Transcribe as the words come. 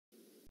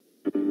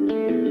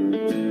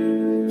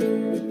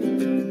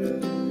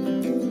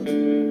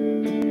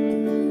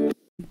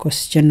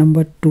Question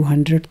number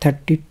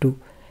 232.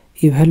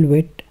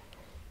 Evaluate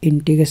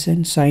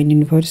integration sin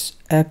inverse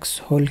x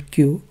whole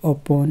cube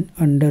upon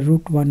under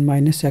root 1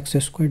 minus x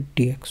squared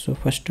dx. So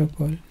first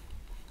of all,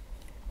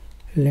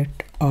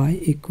 let I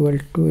equal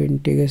to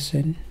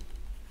integration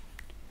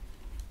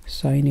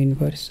sin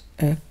inverse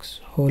x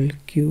whole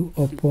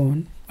cube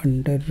upon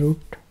under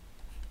root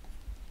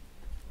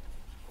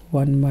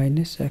 1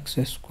 minus x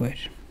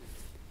square.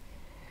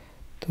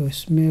 तो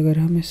इसमें अगर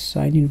हम इस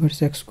sign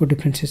inverse x को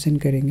differentiation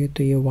करेंगे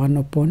तो ये 1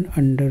 upon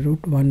under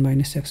root 1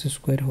 minus x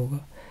square होगा.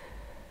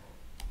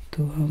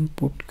 तो हम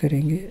पुट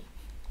करेंगे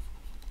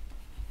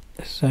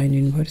साइन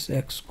इन्वर्स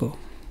एक्स को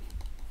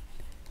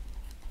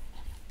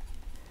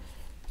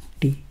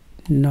T.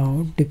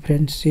 Now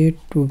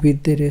differentiate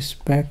with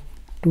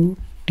respect to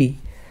T.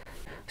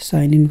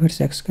 Sign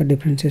inverse x का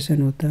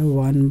डिफ्रेंशिएशन होता है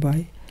 1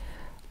 by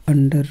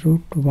under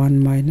root 1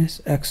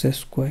 minus x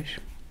square.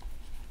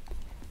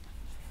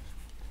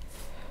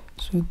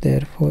 So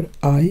therefore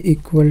I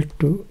equal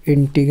to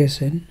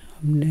integration,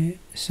 हमने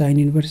sine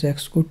inverse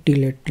x को टी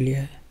लेट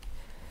लिया है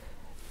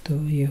तो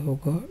ये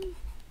होगा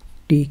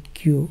टी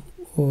क्यू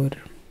और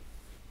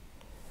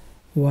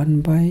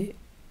 1 by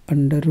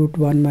under root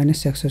 1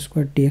 minus x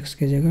square D x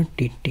की जगह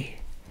डी टी.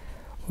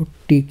 और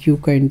टी क्यू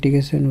का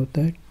इंटीग्रेशन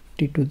होता है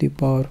T to the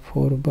power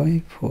 4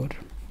 by 4.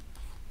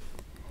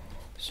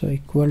 So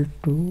equal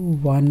to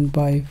 1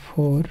 by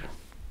 4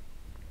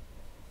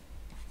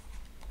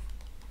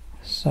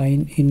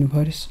 sine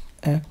inverse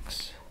x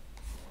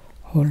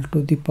whole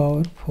to the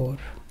power 4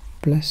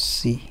 plus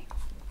C.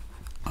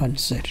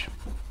 Answer.